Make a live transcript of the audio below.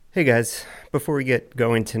Hey guys, before we get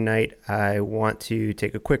going tonight, I want to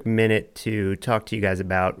take a quick minute to talk to you guys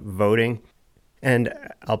about voting. And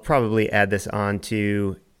I'll probably add this on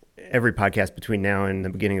to every podcast between now and the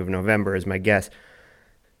beginning of November as my guess.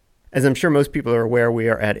 As I'm sure most people are aware, we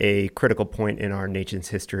are at a critical point in our nation's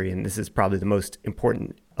history, and this is probably the most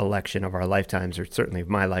important election of our lifetimes, or certainly of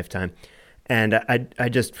my lifetime. And I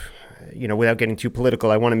just, without getting too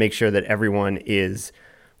political, I want to make sure that everyone is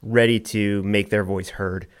ready to make their voice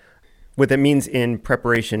heard. What that means in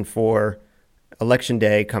preparation for Election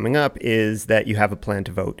Day coming up is that you have a plan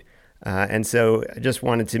to vote. And so I just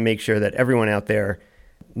wanted to make sure that everyone out there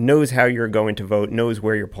knows how you're going to vote, knows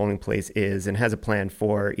where your polling place is, and has a plan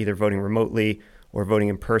for either voting remotely or voting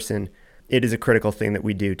in person. It is a critical thing that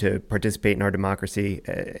we do to participate in our democracy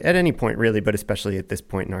at any point, really, but especially at this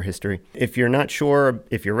point in our history. If you're not sure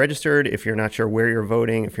if you're registered, if you're not sure where you're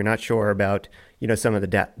voting, if you're not sure about some of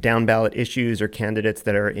the down ballot issues or candidates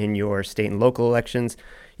that are in your state and local elections,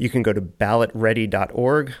 you can go to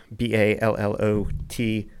ballotready.org,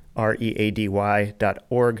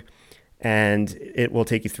 ballotready.org, and it will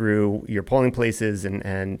take you through your polling places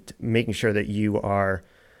and making sure that you are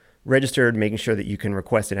registered, making sure that you can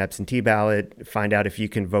request an absentee ballot, find out if you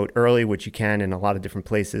can vote early, which you can in a lot of different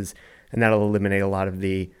places, and that'll eliminate a lot of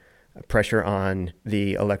the pressure on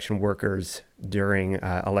the election workers during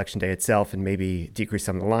Election Day itself, and maybe decrease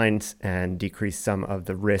some of the lines and decrease some of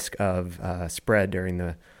the risk of spread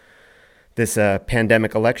during this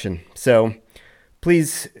pandemic election. So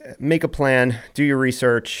please make a plan, do your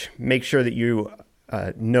research, make sure that you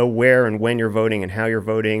know where and when you're voting and how you're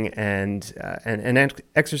voting, and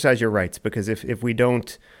exercise your rights, because if we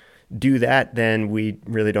don't do that, then we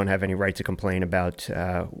really don't have any right to complain about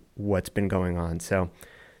what's been going on. So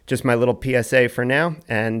just my little PSA for now,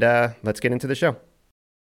 and let's get into the show.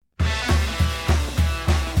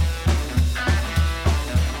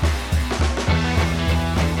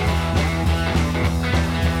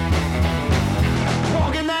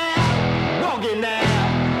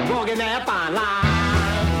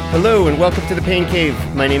 Hello and welcome to the Pain Cave.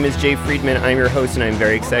 My name is Jay Friedman. I'm your host, and I'm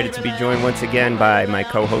very excited to be joined once again by my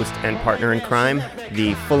co-host and partner in crime,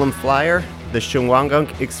 the Fulham Flyer, the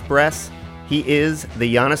Shawangunk Express. He is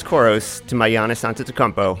the Giannis Koros to my Giannis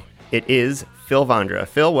Antetokounmpo. It is Phil Vondra.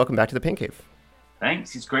 Phil, welcome back to the Pain Cave.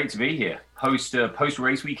 Thanks. It's great to be here. Post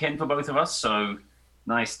race weekend for both of us, so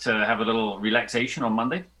nice to have a little relaxation on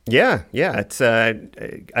Monday. Yeah. It's I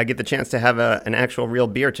get the chance to have an actual real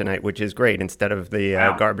beer tonight, which is great, instead of the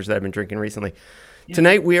garbage that I've been drinking recently. Yeah.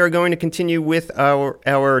 Tonight we are going to continue with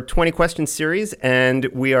our 20 question series, and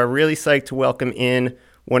we are really psyched to welcome in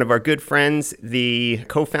one of our good friends, the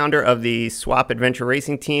co-founder of the Swap Adventure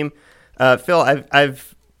Racing team. Phil,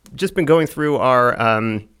 I've just been going through our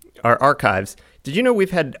archives. Did you know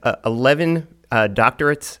we've had 11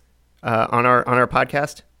 doctorates on our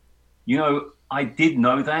podcast? I did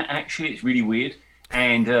know that, actually. It's really weird.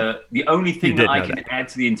 And the only thing that I can add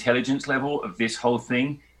to the intelligence level of this whole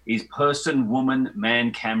thing is person, woman,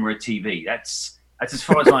 man, camera, TV. That's as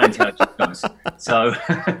far as my intelligence goes. So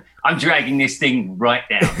I'm dragging this thing right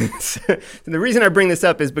down. The reason I bring this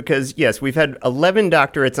up is because, yes, we've had 11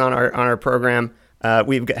 doctorates on our program.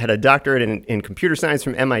 We've had a doctorate in computer science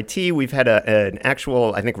from MIT. We've had an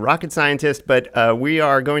actual, I think, rocket scientist. But we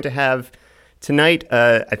are going to have tonight,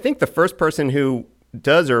 I think, the first person who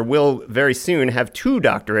does or will very soon have 2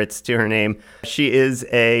 doctorates to her name. She is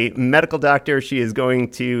a medical doctor. She is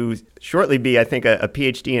going to shortly be, I think, a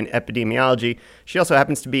PhD in epidemiology. She also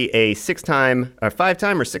happens to be a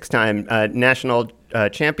 5-time or 6-time national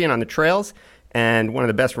champion on the trails and one of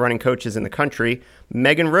the best running coaches in the country,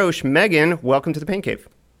 Megan Roche. Megan, welcome to the Pain Cave.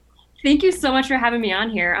 Thank you so much for having me on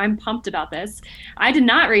here. I'm pumped about this. I did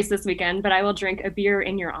not race this weekend, but I will drink a beer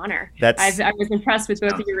in your honor. I was impressed with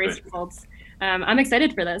both of your race results. I'm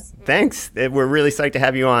excited for this. Thanks. We're really psyched to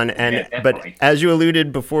have you on. But as you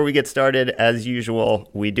alluded before we get started, as usual,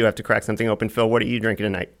 we do have to crack something open. Phil, what are you drinking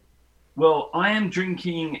tonight? Well, I am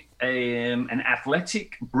drinking an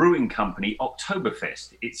Athletic Brewing Company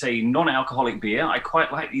Oktoberfest. It's a non-alcoholic beer. I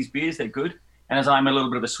quite like these beers. They're good. And as I'm a little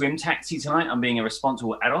bit of a swim taxi tonight, I'm being a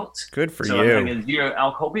responsible adult. Good for you. So I'm having a zero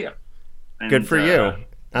alcohol beer. Good for you.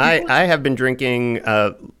 I have been drinking,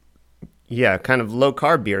 kind of low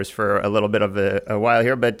carb beers for a little bit of a while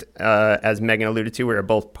here. But as Megan alluded to, we're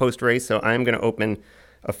both post race. So I'm going to open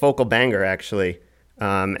a Focal Banger, actually,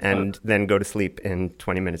 and then go to sleep in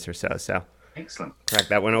 20 minutes or so. So excellent. Crack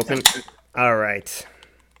that one open. All right.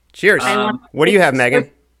 Cheers. What do you have, Megan?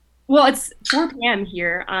 Well, it's 4 p.m.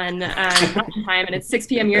 here on Mountain time, and it's 6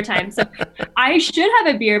 p.m. your time. So I should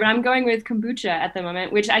have a beer, but I'm going with kombucha at the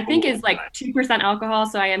moment, which I think is like 2% alcohol.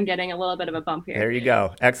 So I am getting a little bit of a bump here. There you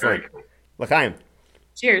go. Excellent. L'chaim.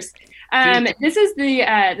 Cheers. This is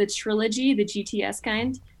the trilogy, the GTS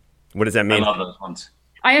kind. What does that mean? I love those ones.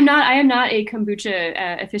 I am not a kombucha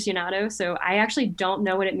aficionado, so I actually don't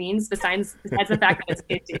know what it means besides the fact that it's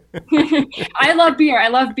tasty. I love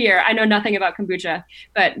beer. I know nothing about kombucha,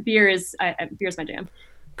 but beer is my jam.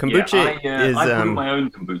 Kombucha is. I brew my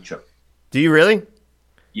own kombucha. Do you really?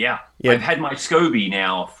 Yeah. I've had my SCOBY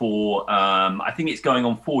now for I think it's going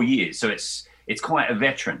on 4 years, so it's quite a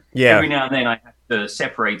veteran. Yeah. Every now and then I have to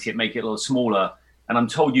separate it, make it a little smaller, and I'm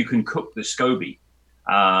told you can cook the SCOBY.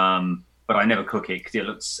 But I never cook it because it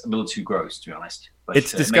looks a little too gross, to be honest. But,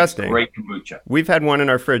 it's disgusting. It makes great kombucha. We've had one in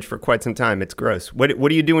our fridge for quite some time. It's gross. What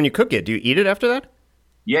do you do when you cook it? Do you eat it after that?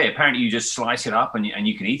 Yeah, apparently you just slice it up and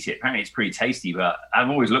you can eat it. Apparently it's pretty tasty, but I've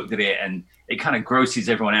always looked at it and it kind of grosses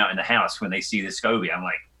everyone out in the house when they see the SCOBY. I'm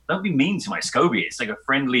like, don't be mean to my SCOBY. It's like a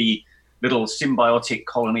friendly little symbiotic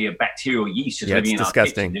colony of bacterial yeast just living in our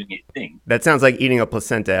kitchen doing its thing. That sounds like eating a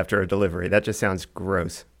placenta after a delivery. That just sounds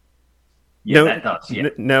gross. Yeah, that does. Yeah.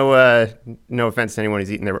 No offense to anyone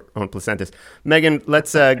who's eating their own placentas. Megan,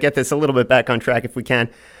 let's get this a little bit back on track if we can.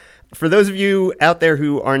 For those of you out there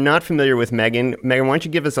who are not familiar with Megan, why don't you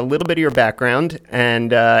give us a little bit of your background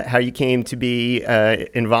and how you came to be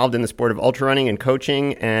involved in the sport of ultra running and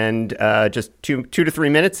coaching, and just two to 3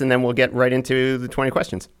 minutes, and then we'll get right into the 20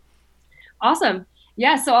 questions. Awesome.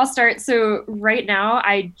 Yeah, so I'll start. So right now,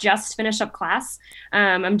 I just finished up class.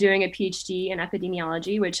 I'm doing a PhD in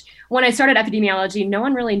epidemiology, which when I started epidemiology, no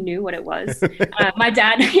one really knew what it was. My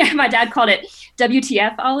dad called it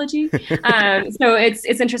WTFology. So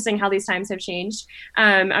it's interesting how these times have changed.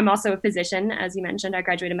 I'm also a physician, as you mentioned. I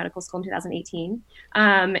graduated medical school in 2018,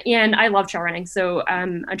 and I love trail running. So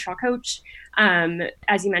I'm a trail coach.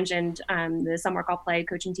 As you mentioned, the Some Work All Play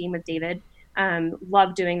coaching team with David.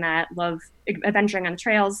 Love doing that, love adventuring on the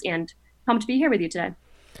trails, and pumped to be here with you today.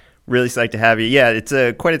 Really psyched to have you. Yeah, it's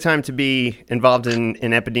quite a time to be involved in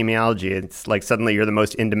epidemiology. It's like suddenly you're the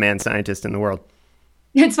most in-demand scientist in the world.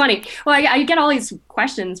 It's funny. Well, I get all these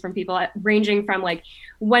questions from people ranging from like,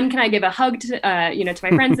 when can I give a hug to my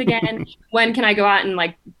friends again? When can I go out and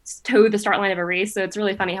like toe the start line of a race? So it's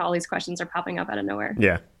really funny how all these questions are popping up out of nowhere.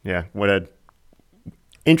 Yeah. What a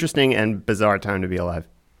interesting and bizarre time to be alive.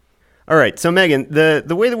 All right. So, Megan,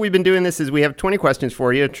 the way that we've been doing this is we have 20 questions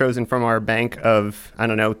for you, chosen from our bank of,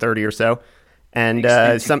 30 or so. And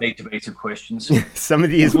some database of questions. Some of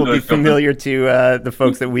these will be familiar to the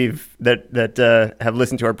folks that have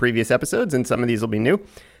listened to our previous episodes, and some of these will be new.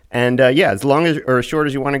 And as long as or as short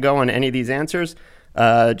as you want to go on any of these answers,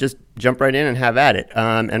 just jump right in and have at it.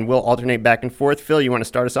 And we'll alternate back and forth. Phil, you want to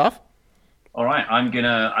start us off? All right, I'm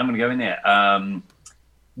gonna go in there.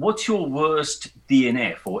 What's your worst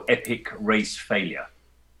DNF or epic race failure?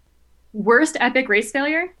 Worst epic race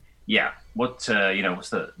failure? Yeah. What's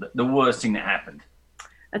the worst thing that happened?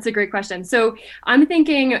 That's a great question. So I'm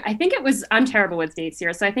terrible with dates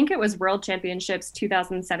here. So I think it was World Championships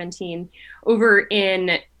 2017 over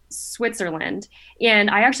in Switzerland. And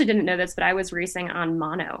I actually didn't know this, but I was racing on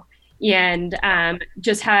mono. And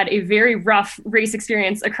just had a very rough race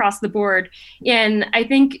experience across the board. And I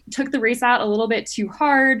think took the race out a little bit too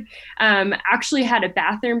hard. Actually had a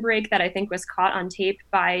bathroom break that I think was caught on tape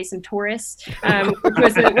by some tourists, which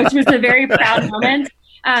was a very proud moment.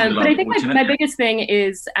 But I think my biggest thing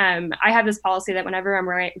is I have this policy that whenever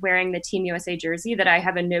I'm wearing the Team USA jersey that I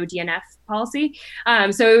have a no DNF policy.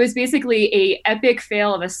 So it was basically a epic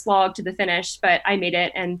fail of a slog to the finish, but I made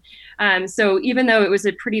it. And so even though it was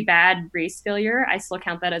a pretty bad race failure, I still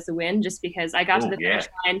count that as a win just because I got to the finish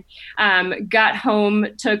line, got home,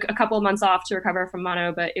 took a couple of months off to recover from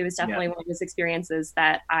mono, but it was definitely one of those experiences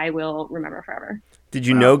that I will remember forever. Did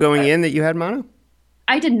you know going in that you had mono?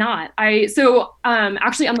 I did not.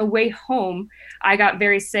 Actually on the way home, I got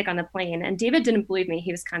very sick on the plane, and David didn't believe me.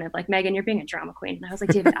 He was kind of like, Megan, you're being a drama queen. And I was like,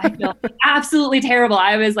 David, I feel absolutely terrible.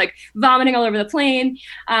 I was like vomiting all over the plane.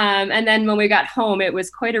 And then when we got home, it was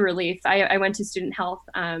quite a relief. I went to student health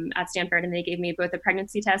at Stanford, and they gave me both a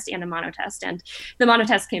pregnancy test and a mono test, and the mono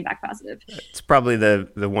test came back positive. It's probably the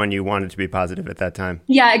one you wanted to be positive at that time.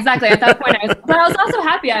 Yeah, exactly. At that point, but I was also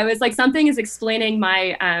happy. I was like, something is explaining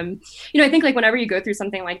my, I think like whenever you go through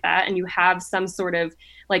something like that and you have some sort of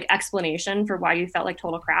like explanation for why you felt like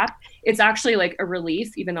total crap, it's actually like a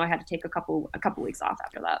relief, even though I had to take a couple weeks off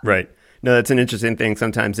after that. Right. No, that's an interesting thing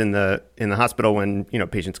sometimes in the hospital when,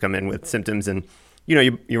 patients come in with symptoms and,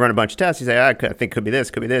 you run a bunch of tests, you say, I think could be this,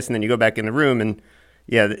 and then you go back in the room and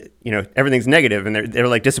everything's negative, and they're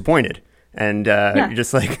like disappointed. And you're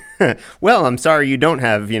just like, well, I'm sorry you don't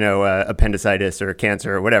have, appendicitis or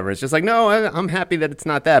cancer or whatever. It's just like, no, I'm happy that it's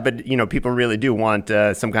not that. But, people really do want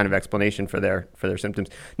some kind of explanation for their symptoms.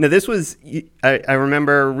 Now, this was, I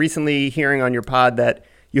remember recently hearing on your pod that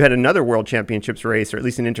you had another World Championships race, or at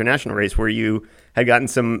least an international race, where you had gotten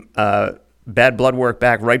some bad blood work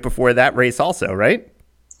back right before that race also, right?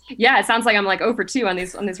 Yeah, it sounds like I'm like 0 for 2 on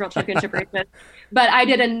these World Championship races. But I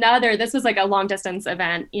did this was like a long distance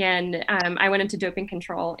event, and I went into doping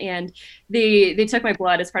control, and they took my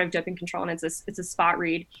blood as part of doping control, and it's a spot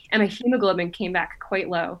read, and my hemoglobin came back quite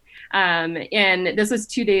low. And this was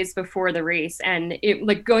 2 days before the race, and it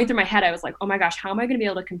like going through my head, I was like, oh my gosh, how am I going to be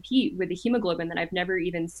able to compete with the hemoglobin that I've never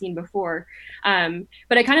even seen before?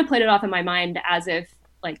 But I kind of played it off in my mind as if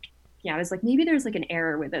like, I was like, maybe there's like an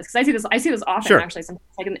error with this, because I see this often. Sure. Actually, sometimes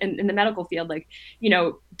like in the medical field, like,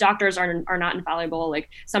 doctors are not infallible. Like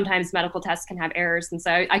sometimes medical tests can have errors, and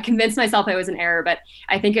so I convinced myself it was an error, but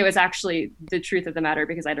I think it was actually the truth of the matter,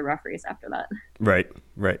 because I had a rough race after that. Right.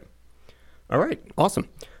 All right, awesome.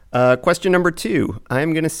 Question number 2.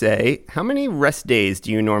 I'm going to say, how many rest days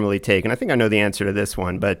do you normally take? And I think I know the answer to this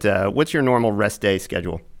one, but what's your normal rest day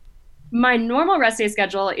schedule? My normal rest day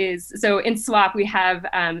schedule is, so in SWAP, we have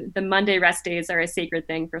the Monday rest days are a sacred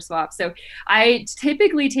thing for SWAP. So I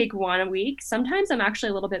typically take 1 a week. Sometimes I'm actually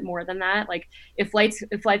a little bit more than that. Like if life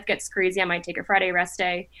gets crazy, I might take a Friday rest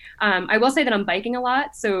day. I will say that I'm biking a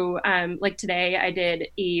lot. So like today I did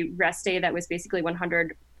a rest day that was basically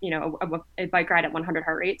 100, a bike ride at 100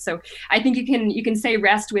 heart rate. So I think you can say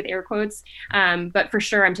rest with air quotes, but for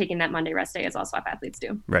sure I'm taking that Monday rest day, as all SWAP athletes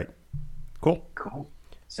do. Right. Cool.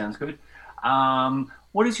 Sounds good.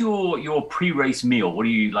 What is your pre-race meal? What do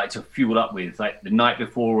you like to fuel up with, like the night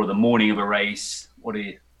before or the morning of a race? What do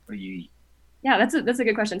you eat? Yeah, that's a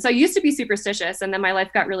good question. So I used to be superstitious, and then my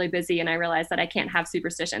life got really busy, and I realized that I can't have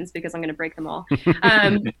superstitions because I'm going to break them all.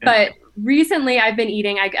 But recently I've been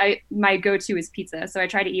eating, my go-to is pizza. So I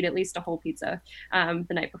try to eat at least a whole pizza the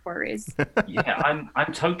night before a race. Yeah,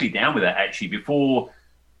 I'm totally down with that, actually. Before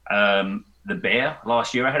the Bear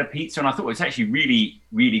last year, I had a pizza, and I thought it was actually really,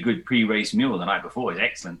 really good pre-race meal the night before. It was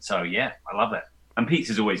excellent. So yeah, I love that. And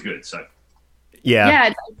pizza's always good. So yeah,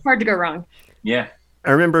 it's hard to go wrong. Yeah. I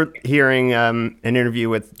remember hearing an interview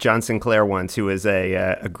with John Sinclair once, who was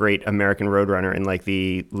a great American road runner in like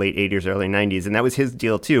the late 80s, early 90s. And that was his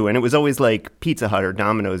deal too. And it was always like Pizza Hut or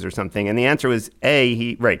Domino's or something. And the answer was A,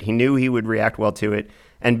 he knew he would react well to it.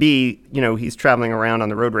 And B, he's traveling around on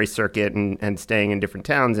the road race circuit and staying in different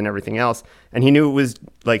towns and everything else. And he knew it was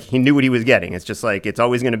like, he knew what he was getting. It's just like, it's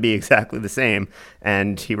always going to be exactly the same.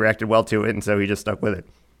 And he reacted well to it. And so he just stuck with it.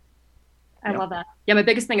 I love that. Yeah, my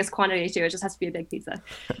biggest thing is quantity too. It just has to be a big pizza.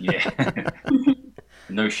 Yeah.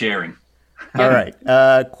 No sharing. All right.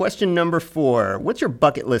 Question number 4. What's your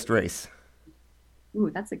bucket list race?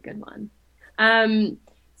 Ooh, that's a good one.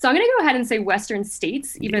 So I'm going to go ahead and say Western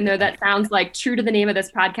States, even though that sounds like, true to the name of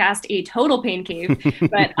this podcast, a total pain cave.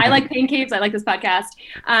 But I like pain caves. I like this podcast.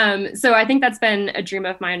 So I think that's been a dream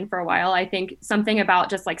of mine for a while. I think something about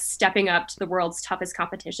just like stepping up to the world's toughest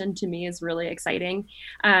competition to me is really exciting.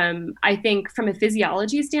 I think from a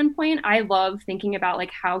physiology standpoint, I love thinking about like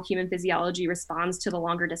how human physiology responds to the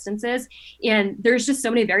longer distances. And there's just so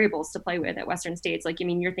many variables to play with at Western States. Like, I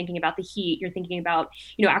mean, you're thinking about the heat, you're thinking about,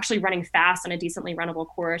 actually running fast on a decently runnable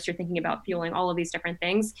course. You're thinking about fueling, all of these different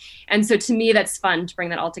things. And so to me, that's fun to bring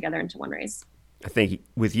that all together into one race. I think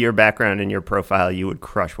with your background and your profile, you would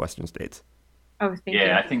crush Western States. Oh, thank you.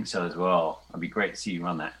 Yeah, I think so as well. It'd be great to see you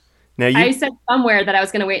run that. Now I said somewhere that I was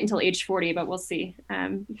going to wait until age 40, but we'll see.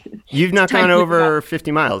 You've not gone over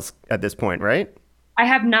 50 miles at this point, right? I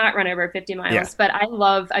have not run over 50 miles, but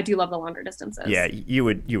I do love the longer distances. Yeah, you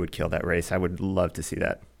would kill that race. I would love to see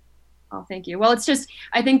that. Oh, thank you. Well, it's just,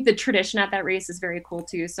 I think the tradition at that race is very cool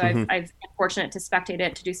too. So I've been fortunate to spectate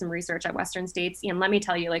it, to do some research at Western States. And let me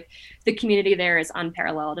tell you, like, the community there is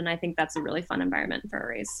unparalleled. And I think that's a really fun environment for a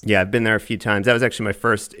race. Yeah, I've been there a few times. That was actually my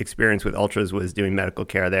first experience with ultras, was doing medical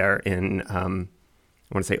care there in, I want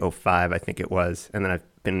to say 2005, I think it was. And then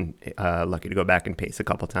I've been lucky to go back and pace a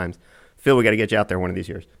couple times. Phil, we got to get you out there one of these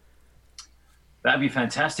years. That'd be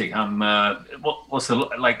fantastic. What's the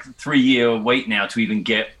 3-year wait now to even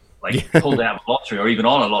get pulled out of a lottery, or even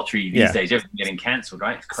on a lottery these days? Everything getting cancelled,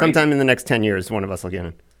 right? Sometime in the next 10 years, one of us will get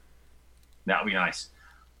in. That would be nice.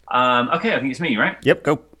 Okay, I think it's me, right? Yep,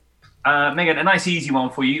 go. Megan, a nice easy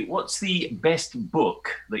one for you. What's the best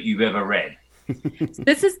book that you've ever read?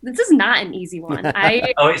 This is not an easy one.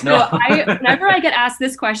 It's not. Whenever I get asked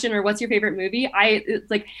this question or what's your favorite movie, I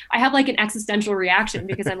have like an existential reaction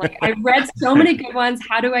because I'm like, I've read so many good ones.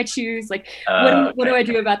 How do I choose? Like, what do I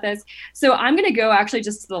do about this? So I'm gonna go actually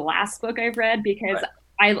just to the last book I've read because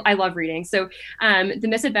I love reading. So The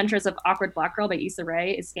Misadventures of Awkward Black Girl by Issa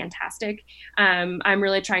Rae is fantastic. I'm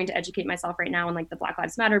really trying to educate myself right now in like the Black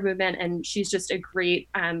Lives Matter movement. And she's just a great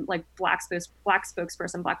like black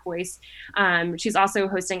spokesperson, Black voice. She's also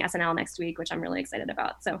hosting SNL next week, which I'm really excited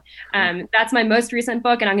about. So that's my most recent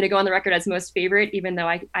book. And I'm going to go on the record as most favorite, even though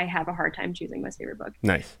I have a hard time choosing most favorite book.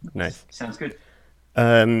 Nice. Sounds good.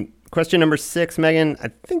 Question number 6, Megan.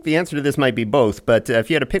 I think the answer to this might be both, but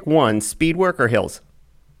if you had to pick one, speed work or hills?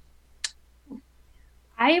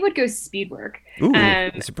 I would go speed work. Ooh,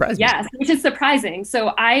 surprising. Yes, which is surprising. So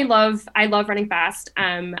I love running fast.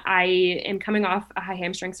 I am coming off a high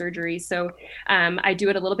hamstring surgery, so I do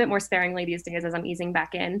it a little bit more sparingly these days as I'm easing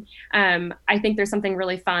back in. I think there's something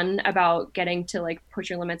really fun about getting to like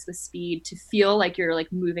push your limits with speed to feel like you're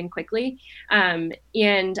like moving quickly.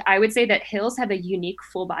 And I would say that hills have a unique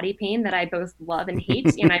full body pain that I both love and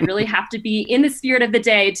hate, and I really have to be in the spirit of the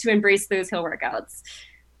day to embrace those hill workouts.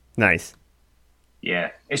 Nice.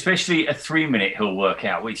 Yeah, especially a 3-minute hill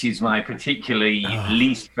workout, which is my particularly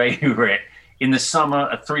least favorite. In the summer,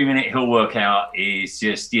 a 3-minute hill workout is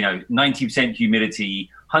just, 90% humidity,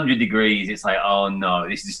 100 degrees. It's like, oh no,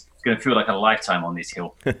 this is going to feel like a lifetime on this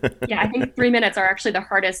hill. Yeah, I think 3 minutes are actually the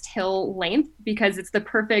hardest hill length because it's the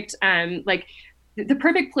perfect, the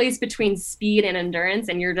perfect place between speed and endurance.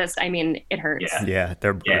 And you're just, it hurts. Yeah,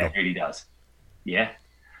 they're brutal. Yeah, it really does. Yeah.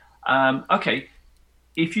 Okay.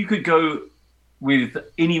 If you could go with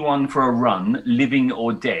anyone for a run, living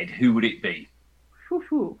or dead, who would it be?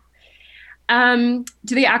 Do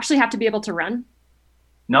they actually have to be able to run?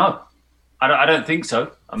 No, I don't think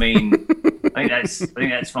so. I think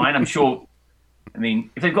that's fine. I'm sure. If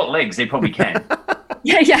they've got legs, they probably can.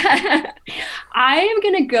 Yeah. I am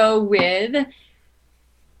gonna go with.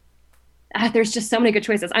 There's just so many good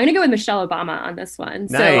choices. I'm gonna go with Michelle Obama on this one.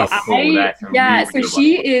 Nice. So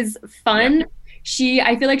she is fun. Yeah.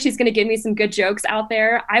 I feel like she's going to give me some good jokes out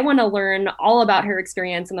there. I want to learn all about her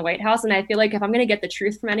experience in the White House. And I feel like if I'm going to get the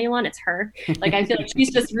truth from anyone, it's her. Like, I feel like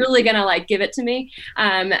she's just really going to like give it to me,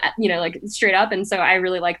 like straight up. And so I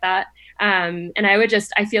really like that. And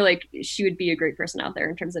I feel like she would be a great person out there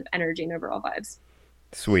in terms of energy and overall vibes.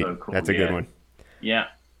 Sweet. So cool. That's a good one. Yeah.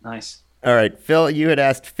 Nice. All right, Phil, you had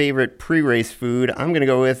asked favorite pre-race food. I'm going to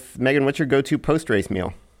go with Megan. What's your go-to post-race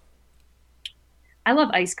meal? I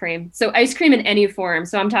love ice cream. So ice cream in any form.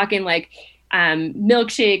 So I'm talking like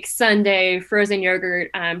milkshake, sundae, frozen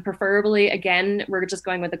yogurt, preferably. Again, we're just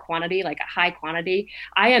going with the quantity, like a high quantity.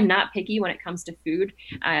 I am not picky when it comes to food.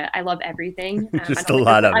 I love everything. Just a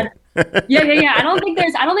lot of it. Yeah. I don't think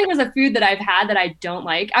there's a food that I've had that I don't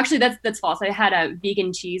like. Actually, that's false. I had a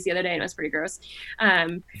vegan cheese the other day and it was pretty gross.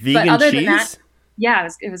 Vegan but other cheese? Than that, yeah,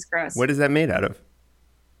 it was gross. What is that made out of?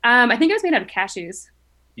 I think it was made out of cashews.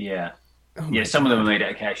 Yeah. Some of them are made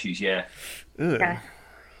out of cashews, yeah.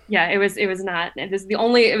 Yeah, it was not. I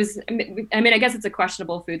guess it's a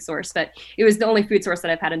questionable food source, but it was the only food source that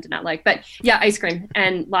I've had and did not like. But yeah, ice cream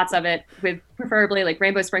and lots of it with preferably like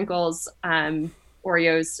rainbow sprinkles,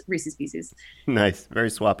 Oreos, Reese's Pieces. Nice. Very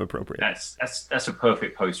swap appropriate. That's a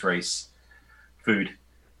perfect post-race food.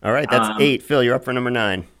 All right, that's 8. Phil, you're up for number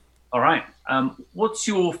 9. All right. What's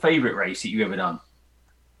your favorite race that you've ever done?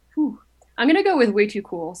 I'm going to go with Way Too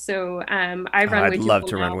Cool. So I've run Way Too Cool. I'd love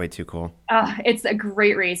to run Way Too Cool. It's a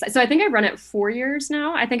great race. So I think I've run it 4 years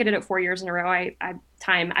now. I think I did it 4 years in a row. I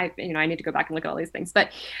need to go back and look at all these things. But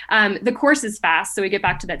the course is fast. So we get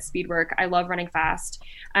back to that speed work. I love running fast.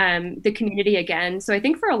 The community again. So I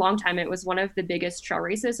think for a long time, it was one of the biggest trail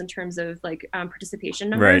races in terms of like participation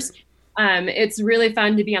numbers. Right. It's really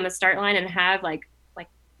fun to be on the start line and have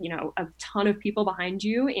a ton of people behind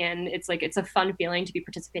you. And it's a fun feeling to be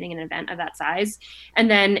participating in an event of that size. And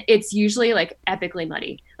then it's usually like epically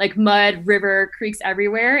muddy, like mud, river, creeks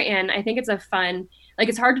everywhere. And I think it's a fun,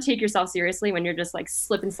 it's hard to take yourself seriously when you're just like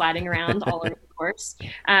slip and sliding around all over the course.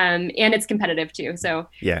 And it's competitive too. So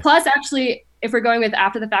plus actually, if we're going with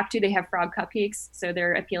after the fact too, they have frog cupcakes. So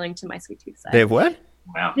they're appealing to my sweet tooth side. They have what?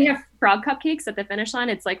 Wow. They have frog cupcakes at the finish line.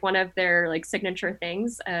 It's like one of their like signature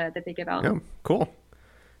things that they give out. Oh, cool.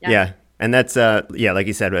 Yeah. And that's, like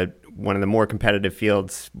you said, one of the more competitive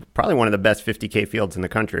fields, probably one of the best 50K fields in the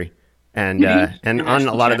country. And on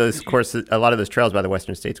a lot of those courses, a lot of those trails by the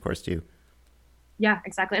Western States course too. Yeah,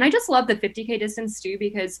 exactly. And I just love the 50K distance too,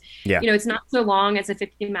 because, it's not so long as a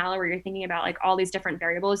 50 mile where you're thinking about like all these different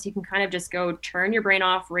variables. You can kind of just go turn your brain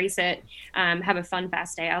off, race it, have a fun,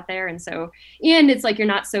 fast day out there. And it's like, you're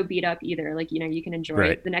not so beat up either. Like, you can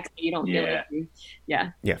enjoy the next day. You don't feel like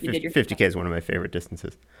Yeah. 50K is one of my favorite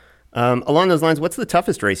distances. Along those lines, what's the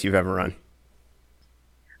toughest race you've ever run?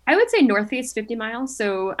 I would say North Face 50 miles.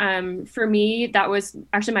 So for me, that was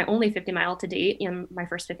actually my only 50 mile to date, my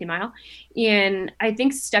first 50 mile. And I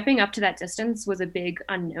think stepping up to that distance was a big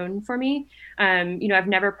unknown for me. I've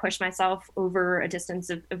never pushed myself over a distance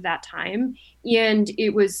of that time. And it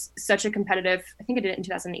was such a competitive, I think I did it in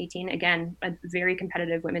 2018, again, a very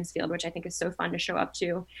competitive women's field, which I think is so fun to show up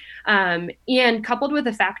to. And coupled with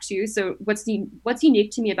the fact too, so what's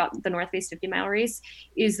unique to me about the North Face 50 mile race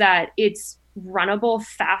is that it's runnable,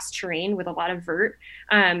 fast terrain with a lot of vert.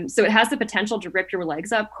 So it has the potential to rip your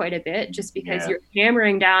legs up quite a bit just because you're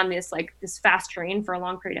hammering down this fast terrain for a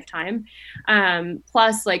long period of time.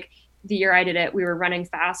 Plus, like the year I did it, we were running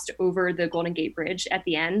fast over the Golden Gate Bridge at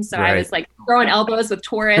the end. So I was like throwing elbows with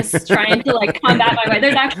tourists, trying to like combat my way.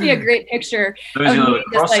 There's actually a great picture. Those are the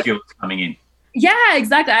cross skills coming in. Yeah,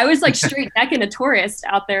 exactly. I was like straight decking a tourist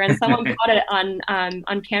out there, and someone caught it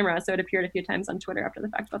on camera. So it appeared a few times on Twitter after the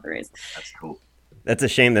fact about the race. That's cool. That's a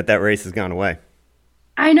shame that race has gone away.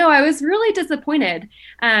 I know. I was really disappointed.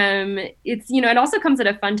 It also comes at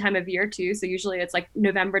a fun time of year too. So usually it's like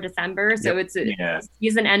November, December. So it's a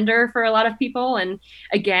season ender for a lot of people. And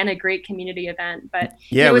again, a great community event. But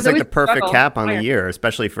it was like the perfect cap on the year,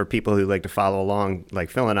 especially for people who like to follow along, like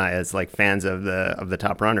Phil and I, as like fans of the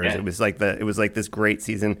top runners. Yeah. It was like this great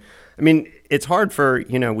season. I mean, it's hard for,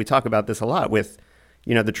 we talk about this a lot with,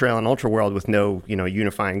 the trail and ultra world with no,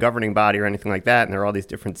 unifying governing body or anything like that. And there are all these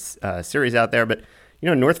different series out there. But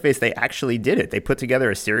North Face, they actually did it. They put together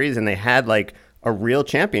a series and they had like a real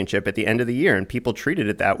championship at the end of the year, and people treated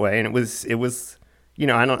it that way. And it was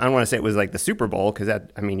I don't want to say it was like the Super Bowl, because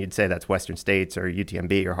you'd say that's Western States or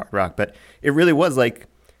UTMB or Hard Rock, but it really was like,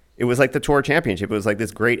 it was like the Tour Championship. It was like this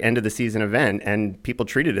great end of the season event, and people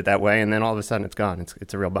treated it that way. And then all of a sudden it's gone.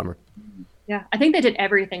 It's a real bummer. Yeah, I think they did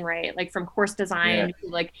everything right, like from course design to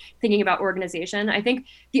like thinking about organization. I think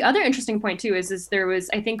the other interesting point too is there was,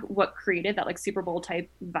 I think what created that like Super Bowl type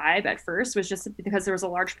vibe at first was just because there was a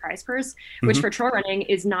large prize purse, which for trail running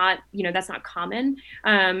is not, that's not common.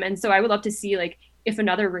 And so I would love to see like if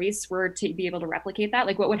another race were to be able to replicate that,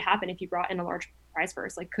 like what would happen if you brought in a large prize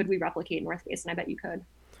purse? Like, could we replicate North Face? And I bet you could.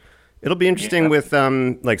 It'll be interesting with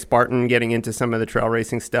like Spartan getting into some of the trail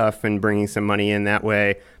racing stuff and bringing some money in that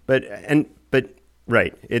way. But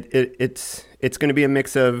right, it's going to be a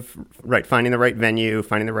mix of finding the right venue,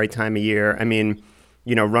 finding the right time of year. I mean,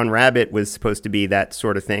 Run Rabbit was supposed to be that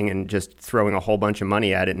sort of thing, and just throwing a whole bunch of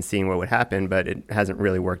money at it and seeing what would happen, but it hasn't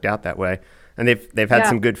really worked out that way. And they've had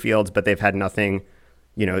some good fields, but they've had nothing,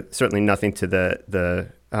 certainly nothing to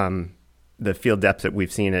the field depths that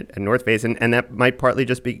we've seen at North Face, and that might partly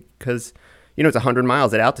just be because it's 100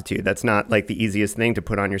 miles at altitude. That's not like the easiest thing to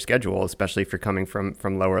put on your schedule, especially if you're coming from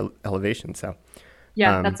lower elevation. So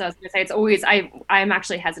yeah, that's what I was gonna say. It's always I'm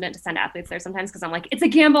actually hesitant to send athletes there sometimes because I'm like, it's a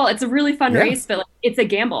gamble. It's a really fun race, but like, it's a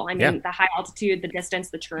gamble. I mean, the high altitude, the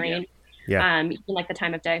distance, the terrain, even like the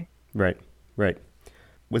time of day. Right.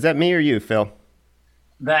 Was that me or you, Phil?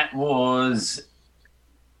 That was.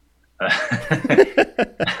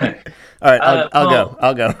 All right,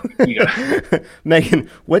 I'll go. You go. Megan,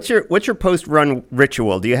 what's your post-run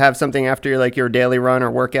ritual? Do you have something after your daily run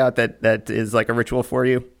or workout that is like a ritual for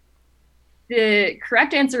you? The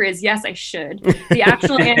correct answer is yes, I should. The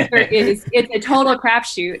actual answer is it's a total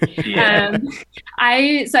crapshoot. Yeah.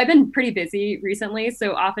 I've been pretty busy recently,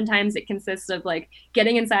 so oftentimes it consists of like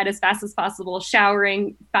getting inside as fast as possible,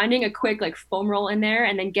 showering, finding a quick like foam roll in there,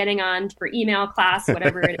 and then getting on for email, class,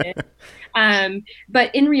 whatever it is.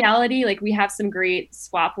 But in reality, like we have some great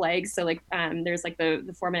swap legs. So like there's like the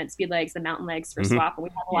 4-minute speed legs, the mountain legs for swap, and we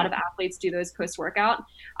have a lot of athletes do those post workout.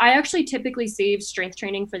 I actually typically save strength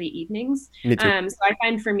training for the evenings. So I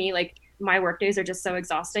find for me, like my work days are just so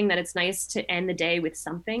exhausting that it's nice to end the day with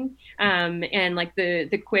something. And like the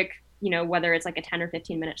quick, whether it's like a 10 or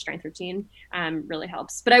 15 minute strength routine really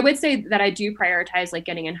helps. But I would say that I do prioritize like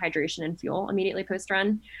getting in hydration and fuel immediately post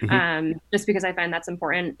run, just because I find that's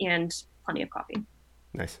important, and plenty of coffee.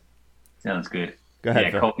 Nice. Sounds good. Go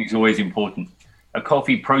ahead. Yeah, coffee's always important. A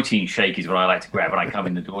coffee protein shake is what I like to grab when I come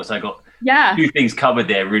in the door. So I got two things covered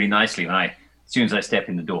there really nicely as soon as I step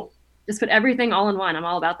in the door. Just put everything all in one. I'm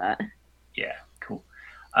all about that. Yeah, cool.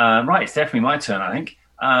 Right, it's definitely my turn, I think.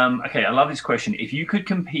 Okay, I love this question. If you could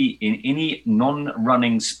compete in any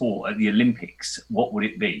non-running sport at the Olympics, what would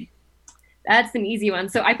it be? That's an easy one.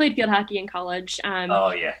 So I played field hockey in college.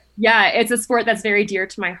 Oh yeah. Yeah, it's a sport that's very dear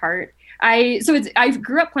to my heart. I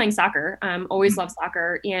grew up playing soccer, always loved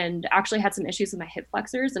soccer, and actually had some issues with my hip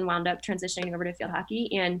flexors and wound up transitioning over to field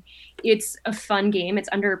hockey. And it's a fun game. It's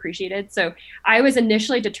underappreciated. So I was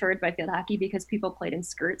initially deterred by field hockey because people played in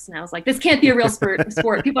skirts, and I was like, this can't be a real sport.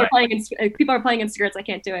 People are playing in skirts. I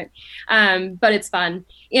can't do it. But it's fun.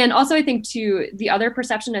 And also, I think too, the other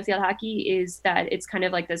perception of field hockey is that it's kind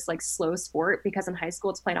of like this like slow sport because in high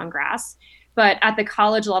school it's played on grass. But at the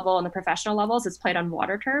college level and the professional levels, it's played on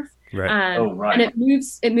water turf. Right. And it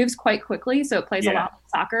moves quite quickly. So it plays a lot like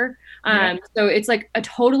soccer. So it's like a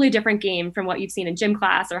totally different game from what you've seen in gym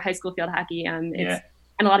class or high school field hockey. And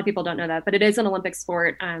a lot of people don't know that, but it is an Olympic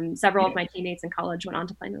sport. Several of my teammates in college went on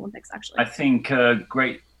to play in the Olympics, actually. I think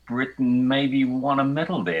Great Britain maybe won a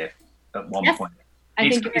medal there at one point.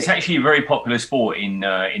 It's actually a very popular sport in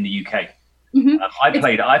the UK. Mm-hmm. I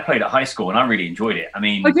played at high school and I really enjoyed it. I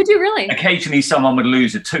mean, did you really? Occasionally someone would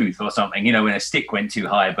lose a tooth or something, when a stick went too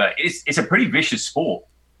high, but it's a pretty vicious sport.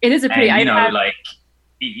 It is a pretty,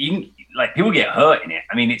 people get hurt in it.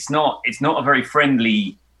 I mean, it's not a very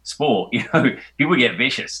friendly sport, people get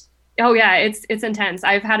vicious. Oh yeah, it's intense.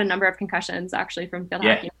 I've had a number of concussions actually from field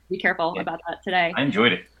hockey. Be careful about that today. I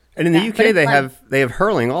enjoyed it. And in the UK they have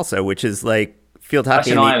hurling also, which is like field hockey.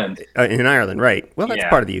 That's in Ireland. In Ireland, right. Well, that's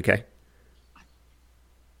part of the UK.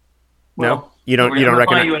 Well, no, you don't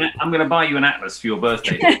recognize. I'm going to buy you an atlas for your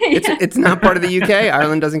birthday. It's not part of the UK.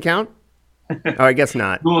 Ireland doesn't count. Oh, I guess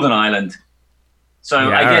not. Northern Ireland. So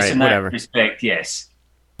I guess in that respect, yes.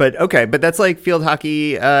 But that's like field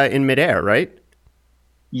hockey in midair, right?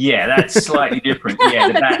 Yeah, that's slightly different.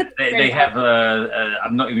 Yeah, they have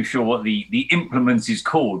I'm not even sure what the implement is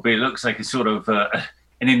called, but it looks like a sort of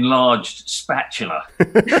an enlarged spatula.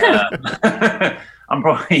 I'm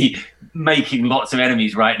probably making lots of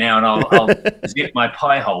enemies right now, and I'll zip my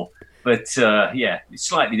pie hole. But it's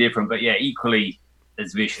slightly different, but equally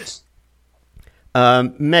as vicious.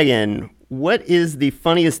 Megan, what is the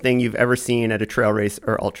funniest thing you've ever seen at a trail race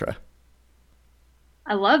or ultra?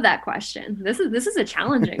 I love that question. This is a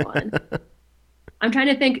challenging one. I'm trying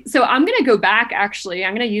to think. So I'm going to go back, actually.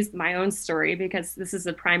 I'm going to use my own story because this is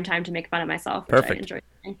a prime time to make fun of myself, which Perfect. I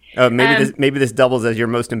enjoy. Maybe this doubles as your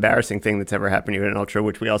most embarrassing thing that's ever happened to you in an ultra,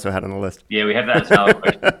 which we also had on the list. Yeah, we have that as another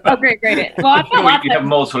question. Oh, great. Well, I've got you have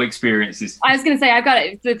multiple experiences. I was going to say, I've got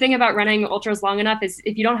it. The thing about running ultras long enough is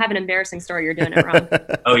if you don't have an embarrassing story, you're doing it wrong.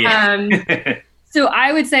 Oh, yeah. So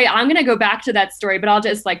I would say I'm going to go back to that story, but I'll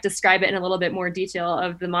just like describe it in a little bit more detail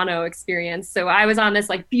of the mono experience. So I was on this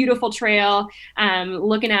like beautiful trail,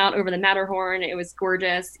 looking out over the Matterhorn. It was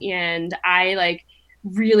gorgeous. And I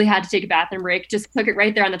really had to take a bathroom break, just took it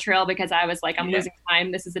right there on the trail because I was like, I'm losing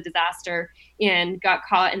time. This is a disaster, and got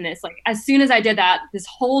caught in this. Like, as soon as I did that, this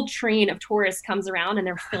whole train of tourists comes around and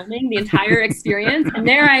they're filming the entire experience. And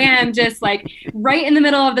there I am, just like right in the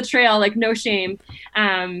middle of the trail, like no shame.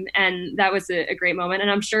 And that was a great moment. And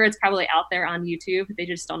I'm sure it's probably out there on YouTube. They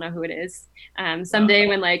just don't know who it is. Someday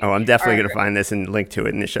when I'm definitely going to find this and link to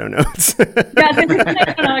it in the show notes.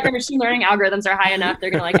 Our machine learning algorithms are high enough. They're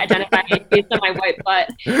going to identify me based on my white butt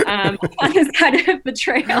on this kind of the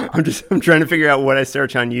trail. I'm trying to figure out what I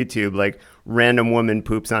search on YouTube, like random woman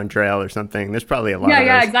poops on trail or something. There's probably a lot of those.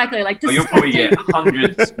 Yeah, exactly. Like you'll probably get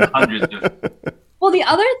hundreds and hundreds of. Well, the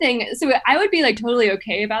other thing, so I would be like totally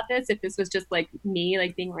okay about this if this was just like me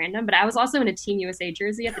like being random, but I was also in a Team USA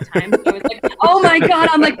jersey at the time. So I was like, oh my God,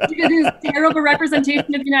 I'm like, this is terrible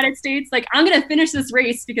representation of the United States. Like, I'm going to finish this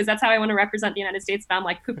race because that's how I want to represent the United States, but I'm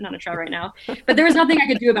like pooping on a trail right now. But there was nothing I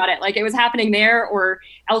could do about it. Like, it was happening there or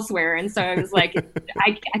elsewhere. And so I was like,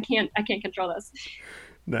 I can't control this.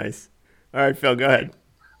 Nice. All right, Phil, go ahead.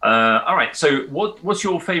 All right. So what's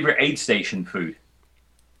your favorite aid station food?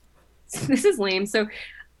 This is lame. So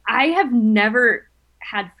I have never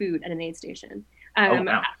had food at an aid station.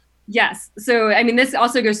 Wow. Yes. So, I mean, this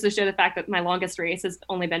also goes to show the fact that my longest race has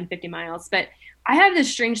only been 50 miles, but I have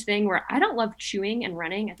this strange thing where I don't love chewing and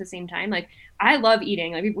running at the same time. Like, I love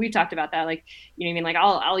eating. Like, we've talked about that. Like, you know what I mean? Like,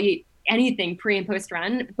 I'll eat anything pre and post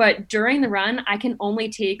run, but during the run, I can only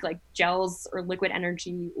take like gels or liquid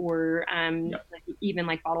energy or even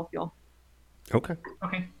like bottle fuel. Okay.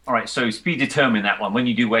 All right. So speed determine that one. When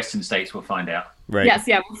you do Western States, we'll find out. Right. Yes.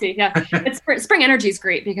 Yeah. We'll see. Yeah. Spring Energy is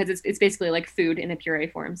great because it's basically like food in a puree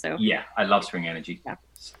form. So yeah, I love Spring Energy. Yeah.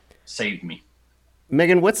 Saved me.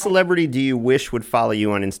 Megan, what celebrity do you wish would follow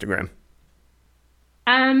you on Instagram?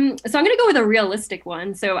 So I'm going to go with a realistic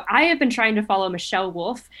one. So I have been trying to follow Michelle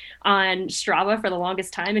Wolf on Strava for the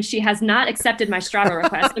longest time, and she has not accepted my Strava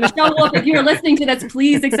request. So Michelle Wolf, if you're listening to this,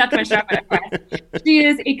 please accept my Strava request. She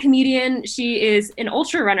is a comedian. She is an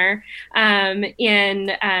ultra runner,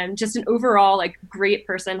 and just an overall like great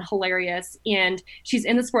person, hilarious. And she's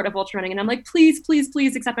in the sport of ultra running. And I'm like, please, please,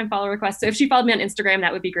 please accept my follow request. So if she followed me on Instagram,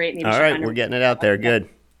 that would be great. Maybe all right, we're getting it out there. Good.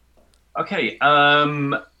 Okay.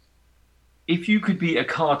 If you could be a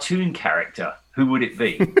cartoon character, who would it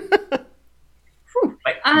be? Jay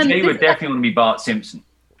would definitely want to be Bart Simpson.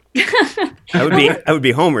 I would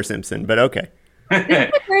be Homer Simpson, but okay. This is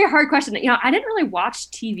a very hard question. I didn't really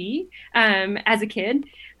watch TV as a kid.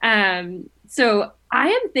 So I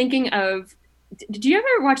am thinking of, did you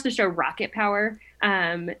ever watch the show Rocket Power?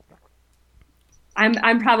 I'm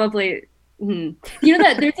probably,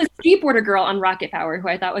 that there's a skateboarder girl on Rocket Power who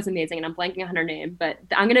I thought was amazing, and I'm blanking on her name, but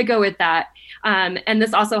I'm going to go with that. And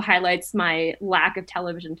this also highlights my lack of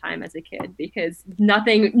television time as a kid, because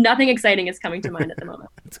nothing exciting is coming to mind at the moment.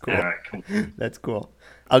 That's cool. All right, cool. That's cool.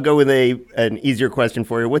 I'll go with an easier question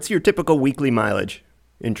for you. What's your typical weekly mileage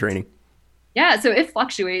in training? Yeah, so it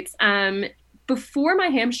fluctuates. Before my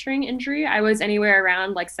hamstring injury, I was anywhere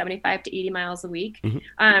around like 75 to 80 miles a week.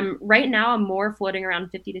 Mm-hmm. Right now, I'm more floating around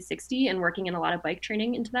 50 to 60 and working in a lot of bike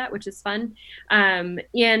training into that, which is fun.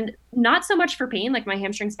 And not so much for pain, like my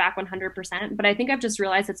hamstring's back 100%, but I think I've just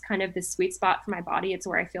realized it's kind of this sweet spot for my body. It's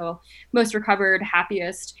where I feel most recovered,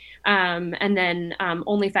 happiest. And then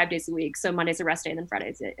only 5 days a week. So Monday's a rest day and then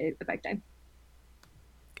Friday's a bike day.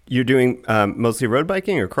 You're doing mostly road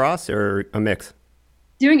biking or cross or a mix?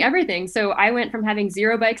 Doing everything. So I went from having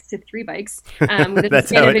 0 bikes to 3 bikes within the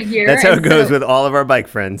span of a year. That's how it goes with all of our bike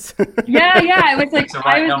friends. Yeah. It was like it's the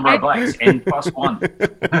right number of bikes,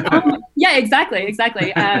 N+1. Yeah, exactly.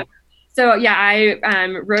 So yeah, I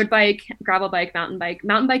road bike, gravel bike, mountain bike.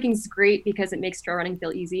 Mountain biking is great because it makes trail running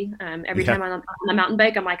feel easy. Every time I'm on the mountain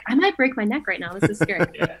bike, I'm like, I might break my neck right now. This is scary.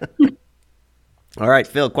 All right,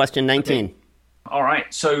 Phil, question 19. Okay. All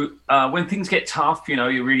right. So when things get tough,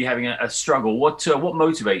 you're really having a struggle. What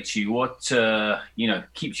motivates you? What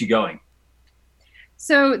keeps you going?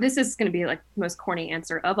 So this is going to be like the most corny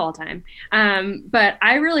answer of all time. But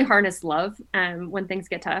I really harness love when things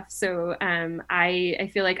get tough. So I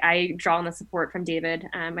feel like I draw on the support from David,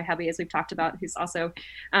 my hubby, as we've talked about, who's also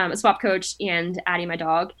a swap coach, and Addie, my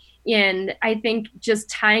dog. And I think just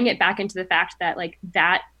tying it back into the fact that like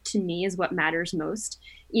that to me is what matters most.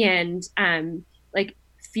 And like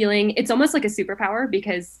feeling it's almost like a superpower,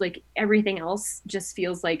 because like everything else just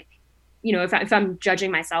feels like, if I'm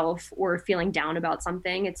judging myself or feeling down about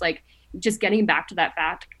something, it's like just getting back to that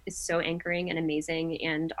fact is so anchoring and amazing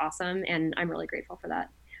and awesome. And I'm really grateful for that.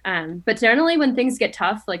 But generally when things get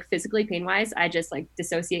tough, like physically pain wise, I just like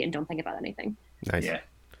dissociate and don't think about anything. Nice. Yeah.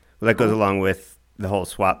 Well, that goes along with the whole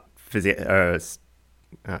swap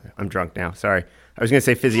I'm drunk now. Sorry. I was going to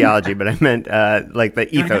say physiology, but I meant like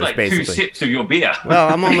the ethos, like basically. 2 sips of your beer.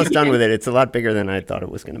 Well, I'm almost done with it. It's a lot bigger than I thought it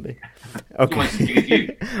was going to be.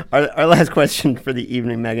 Okay. Our last question for the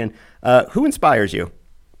evening, Megan. Who inspires you?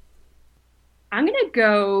 I'm going to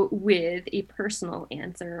go with a personal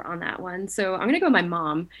answer on that one. So I'm going to go with my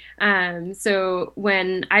mom. So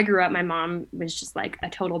when I grew up, my mom was just like a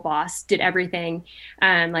total boss, did everything,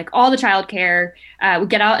 like all the childcare, would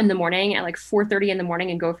get out in the morning at like 4:30 in the morning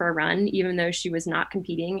and go for a run, even though she was not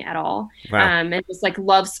competing at all. Wow. And just like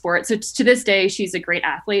loves sports. So to this day, she's a great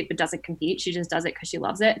athlete, but doesn't compete. She just does it because she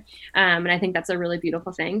loves it. And I think that's a really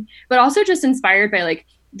beautiful thing, but also just inspired by like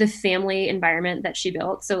the family environment that she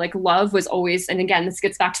built. So like love was always, and again, this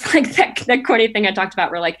gets back to like that corny thing I talked about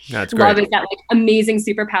where like love is that like amazing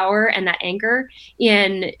superpower and that anchor.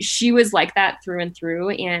 And she was like that through and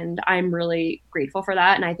through. And I'm really grateful for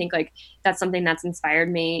that. And I think like that's something that's inspired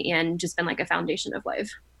me and just been like a foundation of life.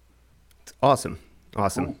 It's awesome.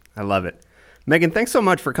 Cool. I love it. Megan, thanks so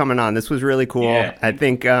much for coming on. This was really cool. Yeah. I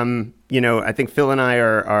think, I think Phil and I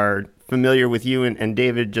are familiar with you and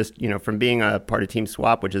David just, from being a part of Team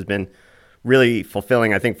Swap, which has been really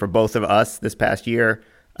fulfilling, I think, for both of us this past year,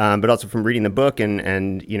 but also from reading the book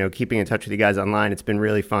and keeping in touch with you guys online. It's been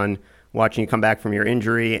really fun watching you come back from your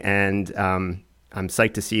injury, and I'm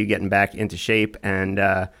psyched to see you getting back into shape. And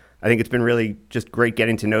I think it's been really just great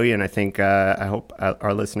getting to know you, and I think I hope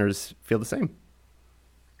our listeners feel the same.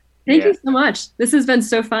 Thank you so much. This has been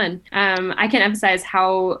so fun. I can't emphasize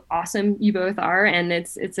how awesome you both are, and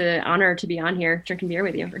it's an honor to be on here drinking beer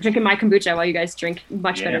with you, or drinking my kombucha while you guys drink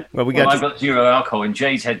much better. Well, I've got 0 alcohol, and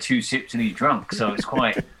Jay's had 2 sips and he's drunk, so it's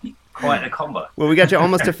quite a combo. Well, we got you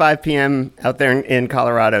almost to 5 p.m. out there in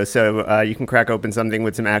Colorado, so you can crack open something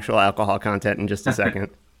with some actual alcohol content in just a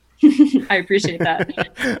second. I appreciate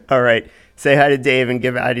that. All right. Say hi to Dave and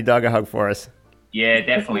give ID Dog a hug for us. Yeah,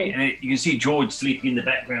 definitely. And you can see George sleeping in the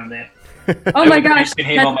background there. Oh my gosh. I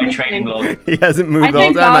him on my training log. He hasn't moved the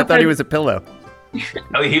whole time. I thought he was a pillow.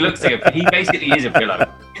 Oh, he looks like he basically is a pillow.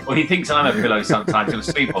 Well, he thinks I'm a pillow sometimes. He'll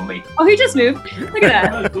sleep on me. Oh, he just moved. Look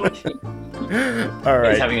at that. All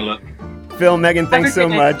right. He's having a look. Phil, Megan, thanks so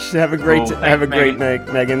much. Have a great Megan.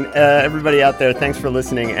 night, Megan. Everybody out there, thanks for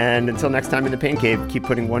listening. And until next time in the Pain Cave, keep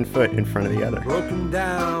putting one foot in front of the other. Broken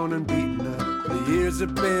down and beaten up. The years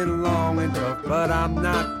have been long and tough, but I'm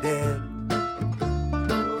not dead.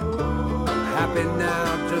 Happy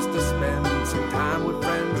now just to spend some time with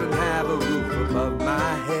friends and have a roof above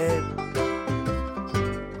my head.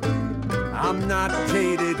 I'm not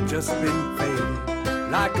jaded, just been faded,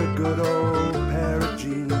 like a good old pair of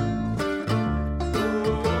jeans.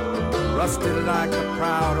 Rusted like a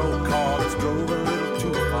proud old car that's drove a little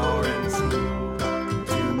too far and seen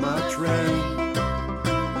too much rain.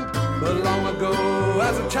 But long ago,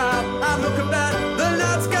 as a child, I look up at the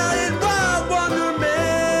night sky in wild wonderment.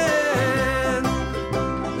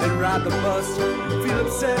 Then ride the bus and feel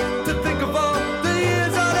upset to think of all the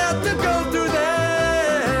years I'd have to go through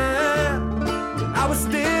there. I was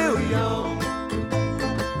still young.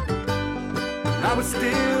 I was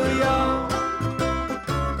still young.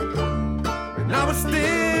 And I was still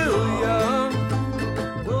young.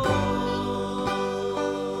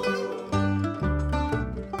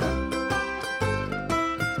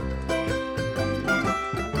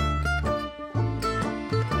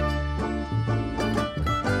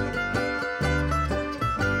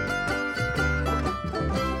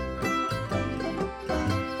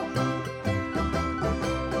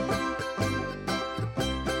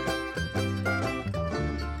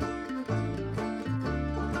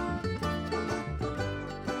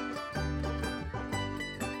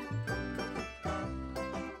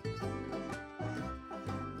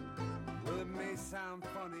 Well, it may sound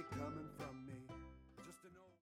funny coming from